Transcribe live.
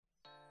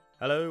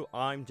Hello,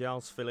 I'm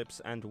Giles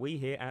Phillips, and we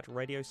here at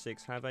Radio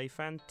 6 have a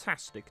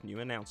fantastic new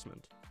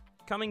announcement.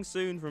 Coming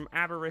soon from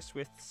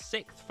Aberystwyth's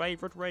 6th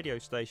favourite radio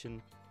station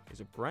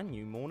is a brand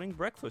new morning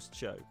breakfast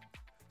show.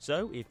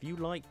 So if you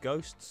like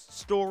ghosts,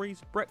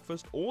 stories,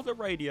 breakfast or the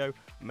radio,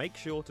 make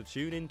sure to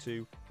tune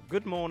into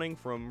Good Morning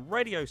from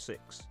Radio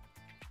 6.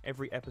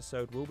 Every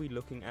episode we'll be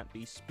looking at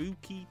the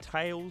spooky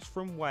tales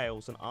from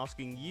Wales and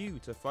asking you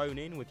to phone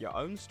in with your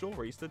own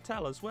stories to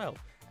tell as well.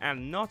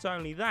 And not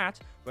only that,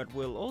 but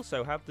we'll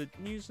also have the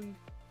news and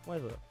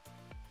weather.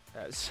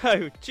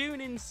 So tune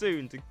in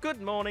soon to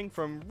Good Morning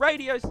from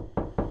Radio...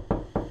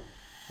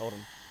 Hold on.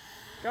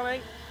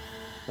 Coming!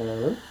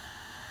 Hello?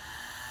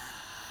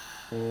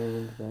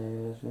 And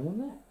there's no one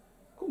there.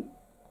 Cool.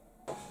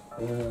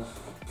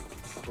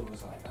 What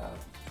was I at?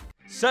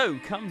 So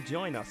come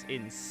join us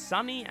in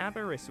sunny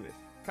Aberystwyth.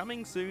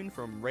 Coming soon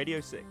from Radio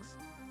 6.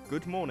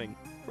 Good Morning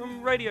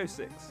from Radio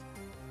 6.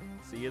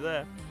 See you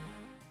there.